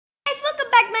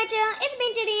welcome back my channel. It's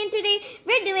me Jeni and today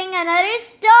we're doing another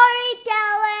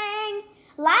storytelling.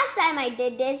 Last time I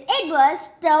did this, it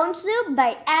was Stone Soup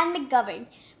by Anne McGovern.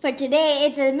 For today,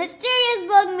 it's a mysterious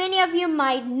book many of you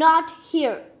might not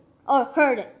hear or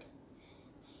heard it.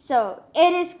 So,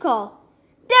 it is called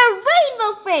The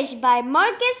Rainbow Fish by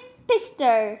Marcus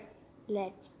Pfister.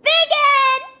 Let's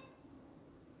begin!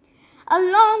 A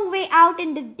long way out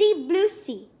in the deep blue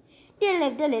sea, there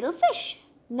lived a little fish.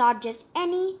 Not just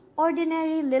any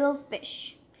ordinary little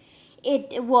fish.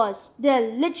 It was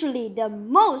literally the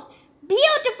most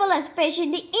beautifulest fish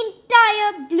in the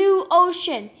entire blue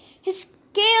ocean. His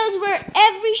scales were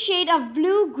every shade of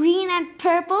blue, green, and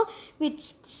purple with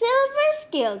silver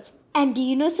scales. And do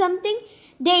you know something?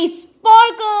 They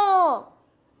sparkle!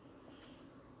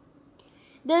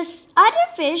 The other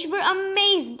fish were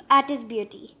amazed at his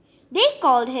beauty. They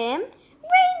called him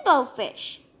Rainbow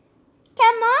Fish.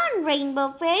 "Come on,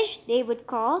 Rainbow Fish," they would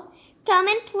call. "Come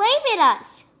and play with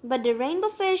us." But the Rainbow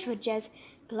Fish would just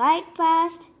glide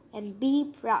past and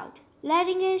be proud,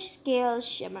 letting his scales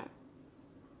shimmer.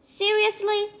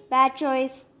 Seriously, bad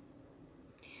choice.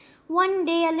 One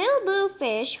day a little blue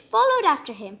fish followed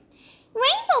after him.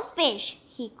 "Rainbow Fish,"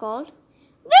 he called,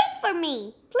 "wait for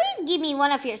me. Please give me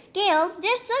one of your scales.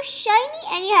 They're so shiny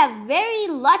and you have very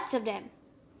lots of them."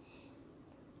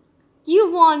 "You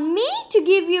want me to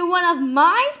give you one of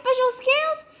my special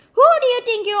scales? Who do you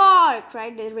think you are?"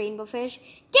 cried the Rainbow Fish.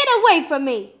 "Get away from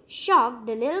me!" Shocked,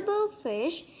 the little blue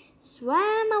fish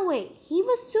swam away. He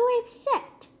was so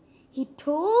upset. He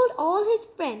told all his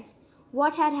friends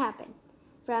what had happened.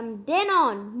 From then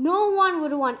on, no one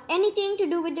would want anything to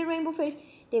do with the Rainbow Fish.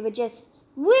 They would just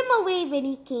swim away when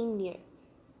he came near.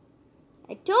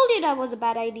 I told you that was a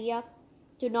bad idea,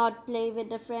 to not play with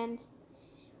the friends.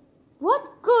 What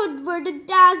good were the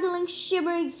dazzling,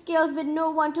 shimmering scales with no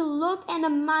one to look and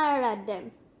admire at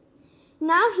them?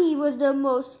 Now he was the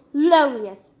most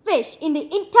loneliest fish in the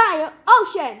entire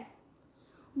ocean.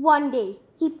 One day,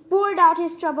 he poured out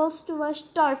his troubles to a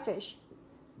starfish.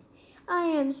 "I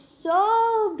am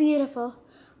so beautiful.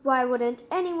 Why wouldn't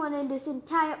anyone in this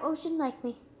entire ocean like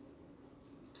me?"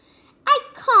 "I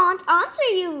can't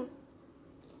answer you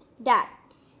that,"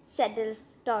 said the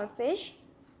starfish.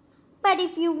 "But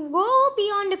if you go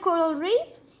beyond the coral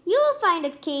reef, you will find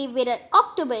a cave with an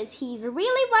octopus. He's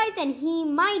really wise and he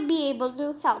might be able to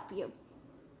help you."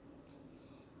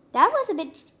 That was a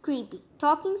bit creepy.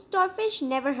 Talking starfish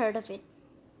never heard of it.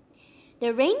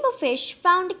 The Rainbow Fish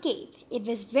found a cave. It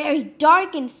was very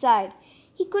dark inside.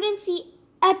 He couldn't see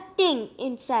a thing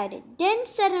inside it. Then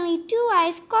suddenly two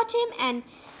eyes caught him and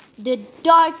the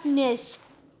darkness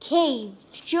cave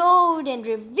showed and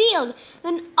revealed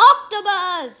an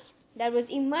octopus that was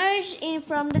emerged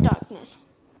from the darkness.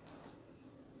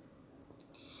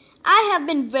 "I have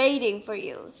been waiting for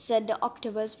you," said the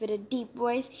octopus with a deep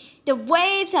voice. "The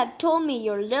waves have told me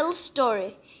your little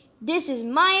story. This is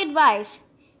my advice.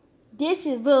 This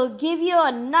will give you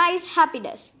a nice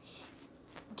happiness.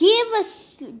 Give a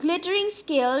glittering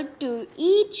scale to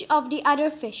each of the other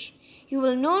fish. You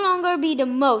will no longer be the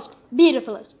most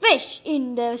beautifulest fish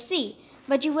in the sea,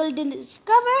 but you will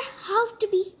discover how to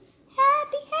be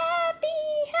happy.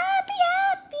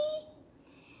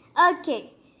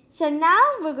 Okay, so now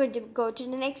we're going to go to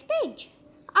the next page.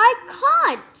 "I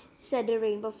can't," said the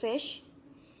Rainbow Fish.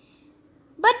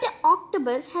 But the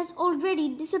octopus has already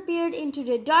disappeared into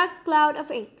the dark cloud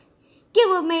of ink.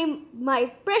 "Give me my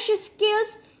precious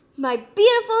scales, my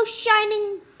beautiful, shining,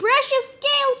 precious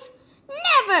scales.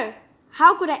 Never!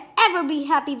 How could I ever be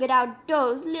happy without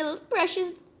those little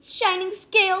precious, shining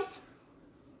scales?"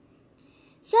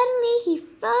 Suddenly he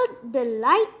felt the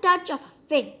light touch of a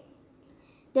fin.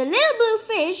 The little blue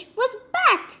fish was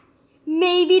back.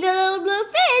 Maybe the little blue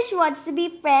fish wants to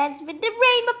be friends with the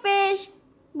Rainbow Fish.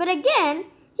 But again,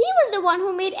 he was the one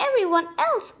who made everyone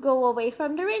else go away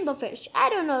from the Rainbow Fish. I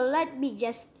don't know, let me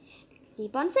just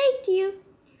keep on saying to you.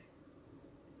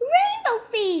 "Rainbow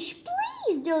Fish,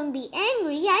 please don't be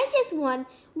angry. I just want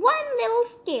one little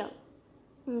scale."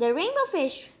 The Rainbow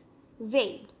Fish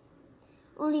waved.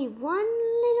 "Only one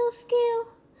little scale?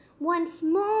 One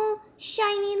small,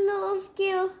 shiny little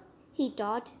scale?" he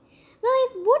thought. "Well,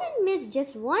 it wouldn't miss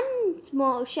just one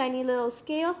small, shiny little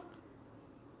scale."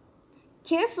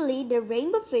 Carefully, the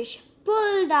Rainbow Fish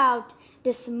pulled out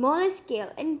the smallest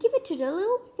scale and gave it to the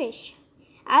little fish.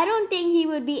 I don't think he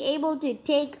would be able to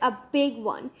take a big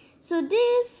one, so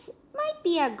this might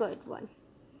be a good one.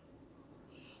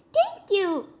 Thank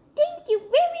you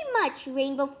very much,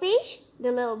 Rainbow Fish,"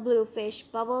 the little blue fish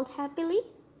bubbled happily,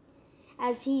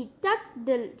 as he tucked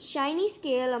the shiny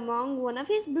scale among one of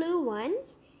his blue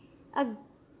ones. A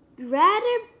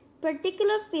rather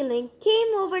particular feeling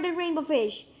came over the rainbow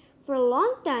fish. For a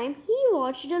long time, he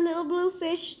watched the little blue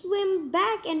fish swim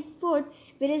back and forth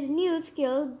with his new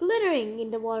scale glittering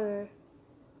in the water.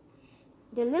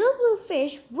 The little blue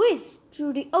fish whizzed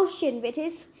through the ocean with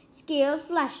his scale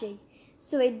flashing.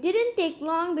 So it didn't take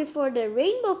long before the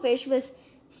rainbow fish was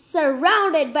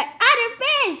surrounded by other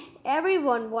fish.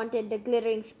 Everyone wanted the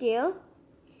glittering scale.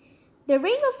 The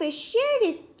rainbow fish shared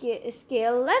his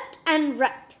scale left and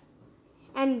right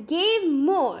and gave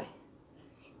more.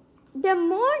 The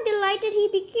more delighted he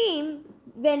became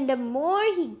when the more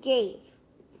he gave.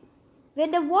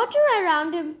 When the water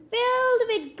around him filled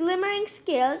with glimmering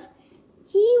scales,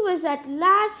 he was at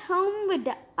last home with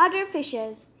the other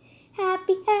fishes.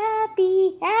 Happy,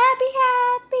 happy, happy,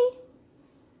 happy.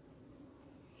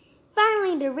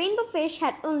 Finally, the rainbow fish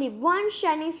had only one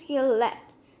shining scale left.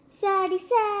 Saddy,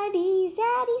 saddy,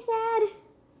 saddy, sad.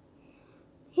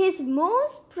 His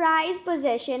most prized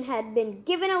possession had been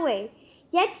given away,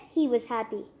 yet he was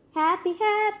happy. Happy,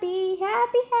 happy,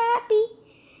 happy, happy.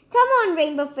 Come on,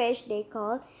 rainbow fish, they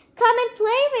called. Come and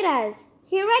play with us.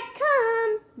 Here I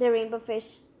come, the rainbow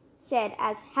fish said,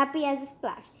 as happy as a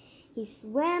splash. He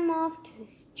swam off to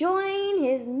join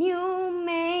his new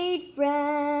made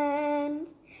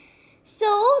friends.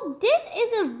 So this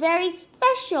is a very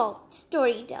special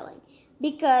storytelling,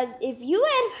 because if you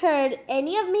had heard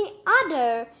any of my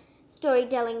other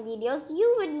storytelling videos,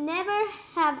 you would never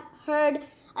have heard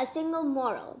a single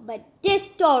moral. But this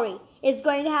story is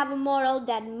going to have a moral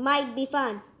that might be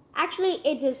fun. Actually,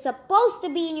 it is supposed to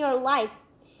be in your life.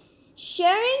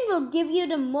 Sharing will give you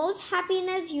the most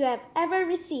happiness you have ever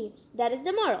received. That is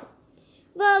the moral.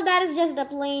 Well, that is just a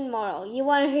plain moral. You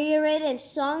want to hear it in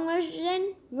song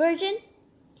version?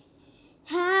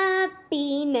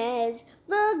 Happiness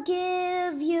will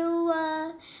give you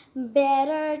a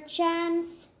better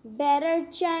chance,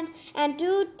 and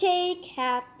to take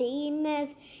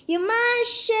happiness, you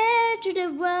must share to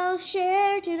the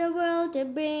world to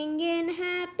bring in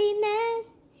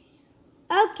happiness.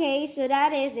 Okay, so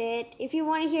that is it. If you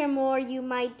want to hear more, you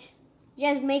might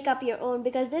just make up your own,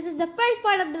 because this is the first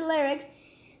part of the lyrics.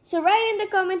 So write in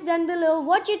the comments down below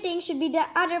what you think should be the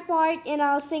other part, and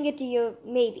I'll sing it to you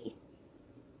maybe.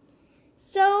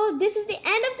 So this is the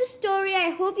end of the story. I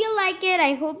hope you like it.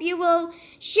 I hope you will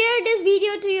share this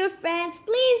video to your friends.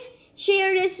 Please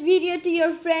share this video to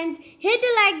your friends. Hit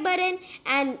the like button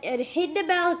and hit the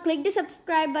bell. Click the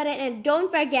subscribe button, and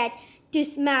don't forget to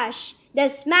smash the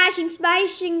smashing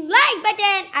like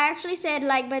button. I actually said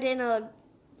like button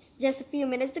just a few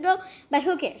minutes ago, but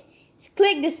who cares?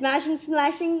 Click the smashing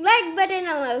like button, and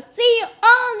I'll see you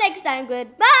all next time.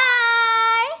 Goodbye.